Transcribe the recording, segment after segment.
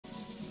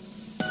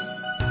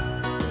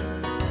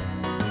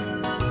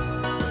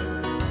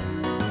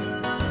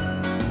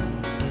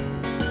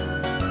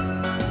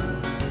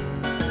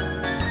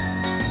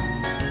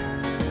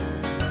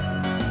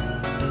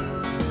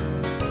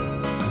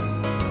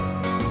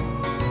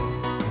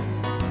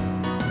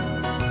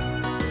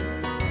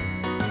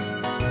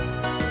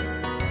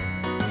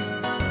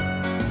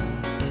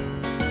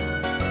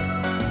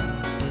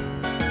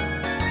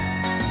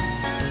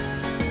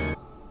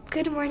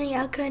Good morning,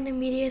 Elka and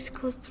Media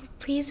School.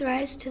 Please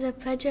rise to the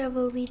Pledge of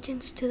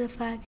Allegiance to the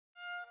flag.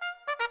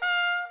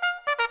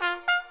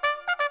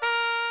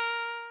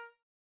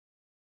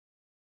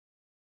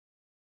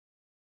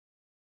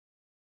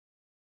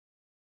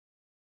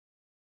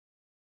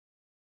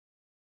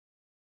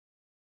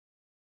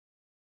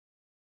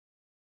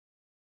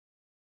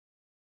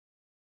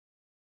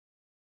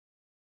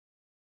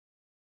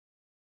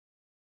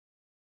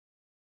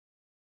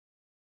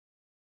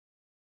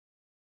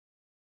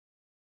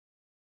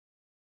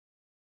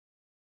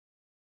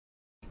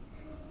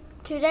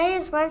 Today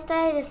is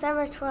Wednesday,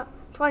 December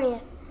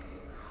 20th.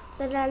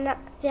 The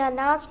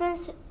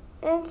announcements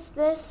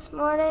this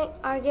morning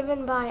are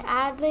given by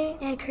Adley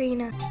and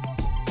Karina.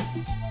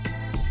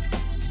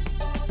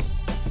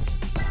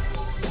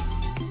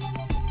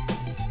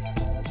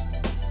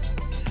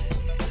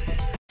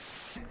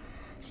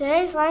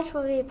 Today's lunch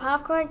will be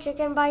popcorn,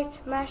 chicken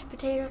bites, mashed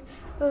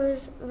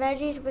potatoes,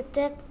 veggies with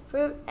dip,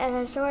 fruit, and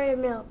assorted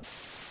milk.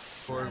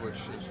 Which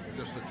is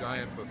just a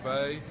giant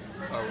buffet.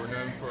 We're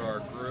known for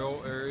our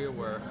grill area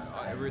where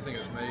everything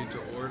is made to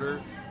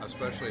order,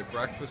 especially at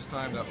breakfast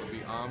time. That would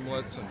be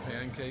omelets and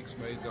pancakes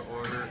made to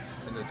order.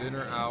 In the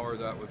dinner hour,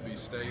 that wowould be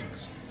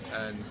steaks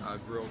and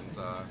grilled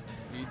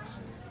eats.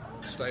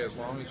 Stay as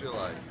long as you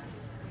like.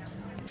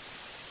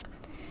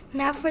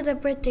 Now for the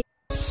birthday.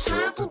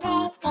 Happy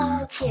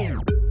birthday to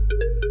you.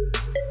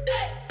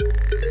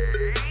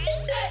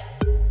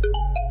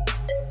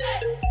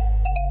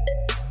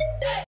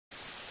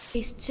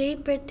 Today's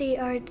birthday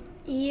are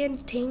Ian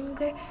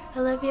Tangler,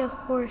 Olivia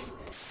Horst.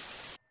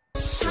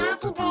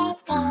 Happy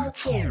birthday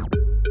to you.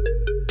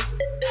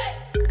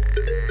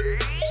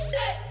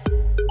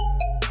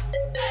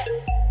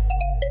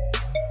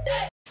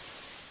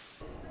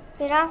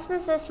 The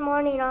announcements this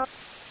morning are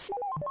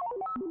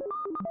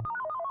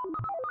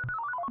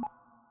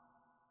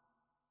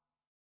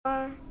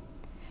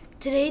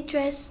today's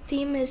dress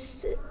theme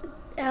is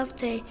Elf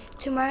Day.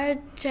 Tomorrow's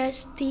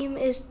dress theme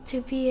is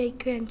to be a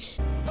Grinch.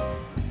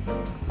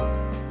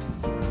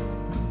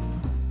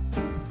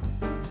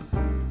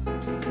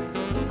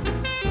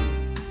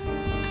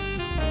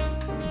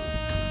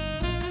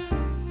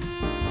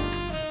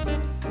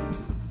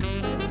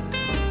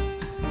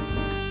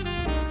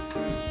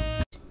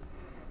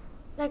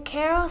 The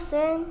Carol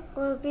Sing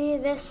will be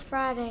this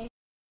Friday.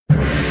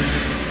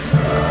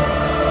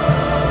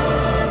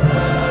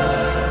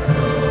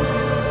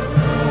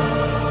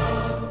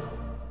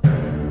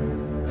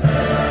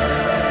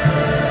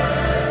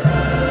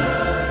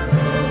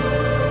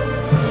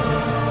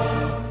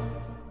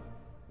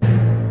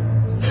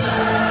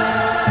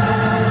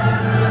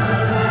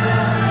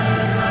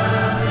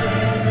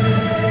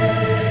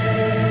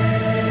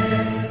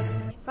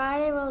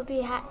 Friday will be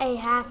a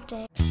half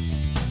day.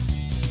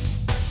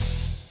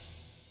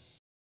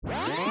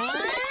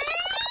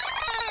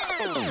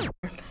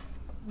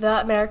 The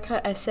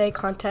America Essay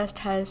Contest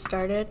has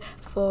started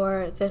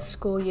for this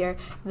school year.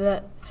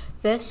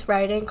 This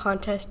writing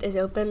contest is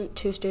open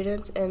to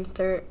students in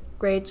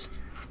grades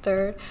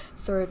 3rd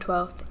through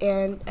 12th,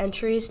 and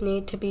entries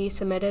need to be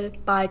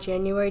submitted by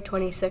January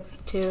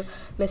 26th to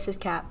Mrs.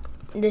 Cap.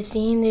 The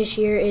theme this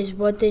year is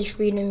What Does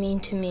Freedom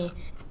Mean to Me?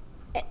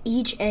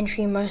 Each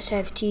entry must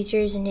have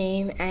teacher's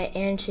name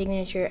and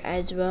signature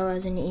as well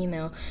as an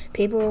email.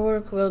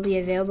 Paperwork will be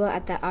available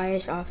at the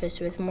IS office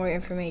with more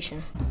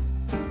information.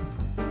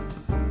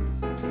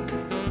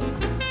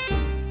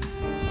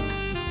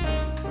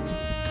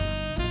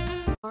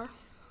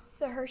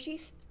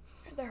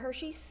 The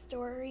Hershey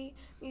Story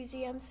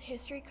Museum's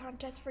History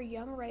Contest for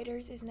Young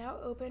Writers is now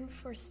open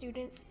for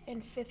students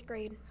in 5th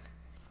grade.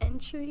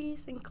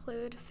 Entries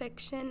include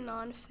fiction,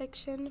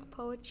 nonfiction,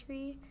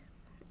 poetry,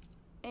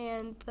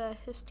 and the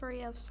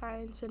history of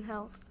science and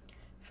health.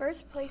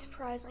 First place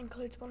prize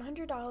includes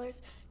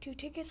 $100, 2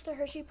 tickets to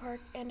Hershey Park,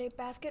 and a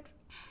basket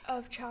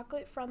of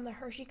chocolate from the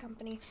Hershey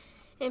Company.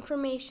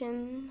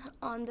 Information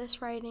on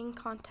this writing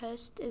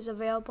contest is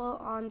available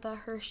on the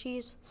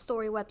Hershey's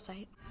Story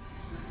website.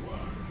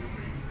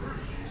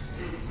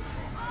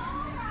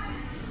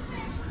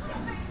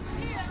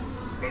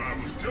 But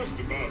I was just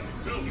about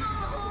to tell you.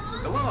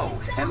 Hello,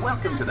 and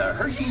welcome to the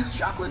Hershey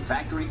Chocolate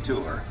Factory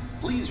Tour.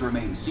 Please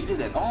remain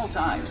seated at all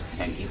times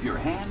and keep your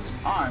hands,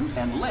 arms,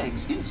 and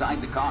legs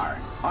inside the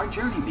car. Our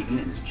journey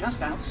begins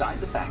just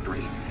outside the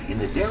factory, in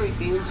the dairy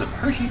fields of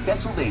Hershey,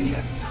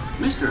 Pennsylvania.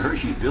 Mr.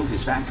 Hershey built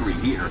his factory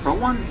here for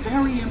one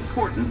very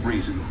important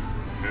reason.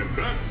 And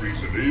that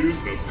reason is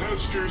the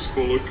pastures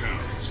full of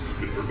cows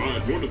that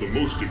provide one of the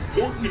most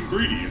important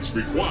ingredients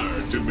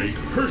required to make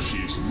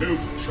Hershey's milk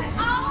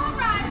chocolate. All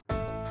right.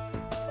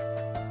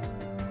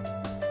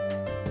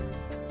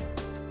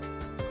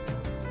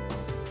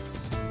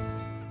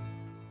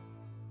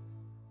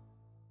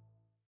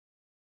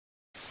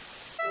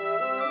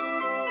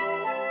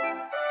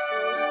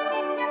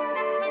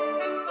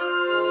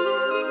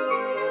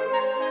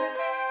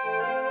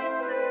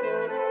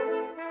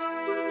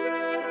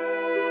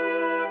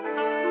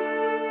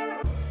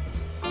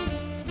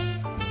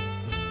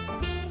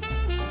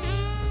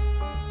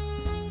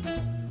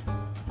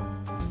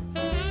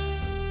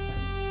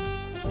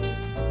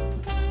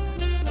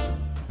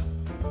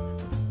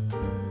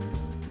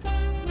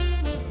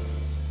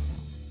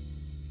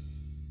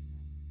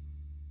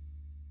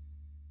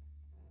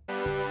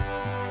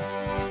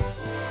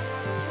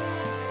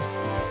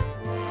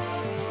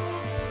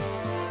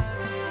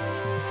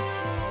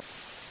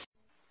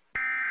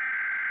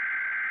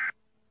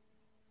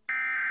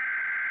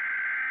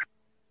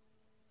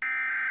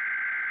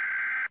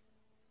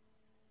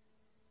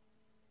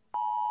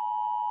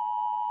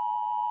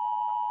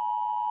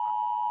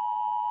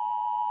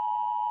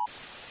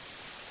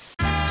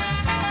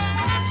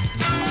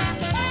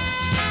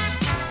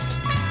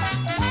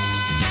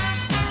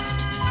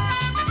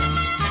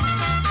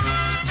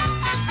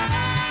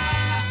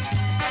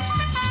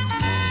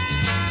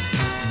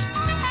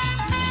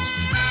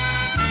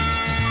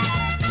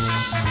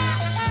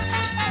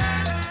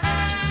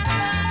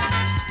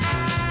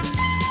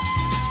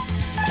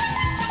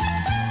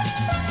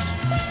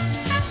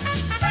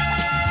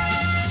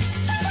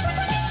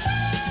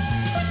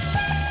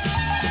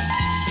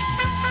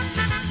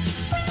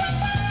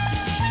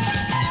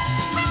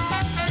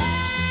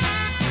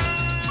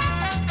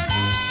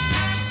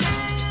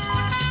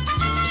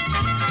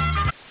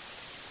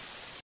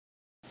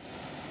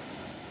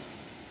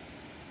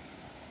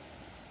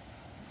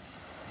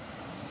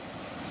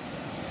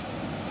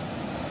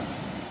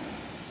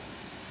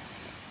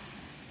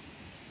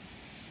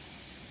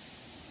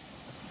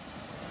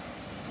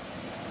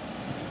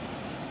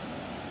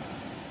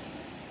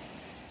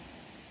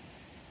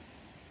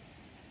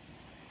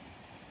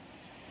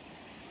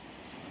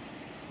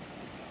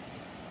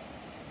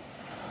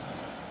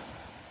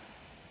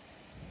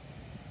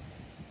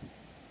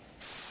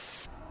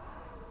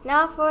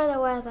 Now for the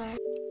weather.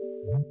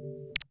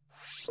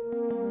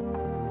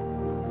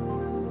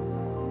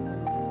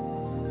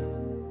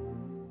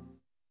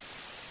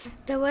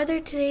 The weather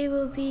today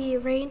will be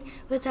rain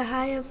with a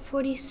high of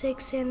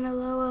 46 and a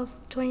low of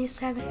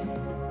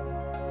 27.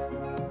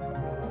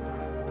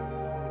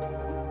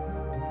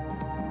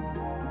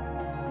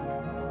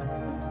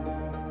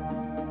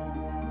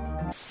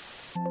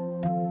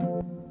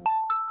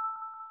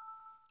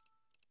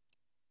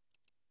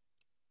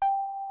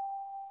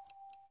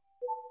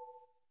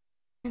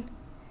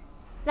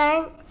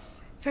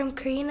 Thanks from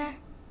Karina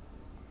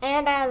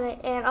and Adley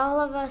and all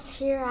of us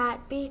here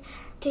at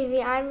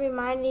BTV. I'm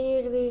reminding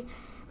you to be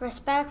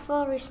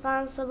respectful,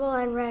 responsible,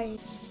 and ready.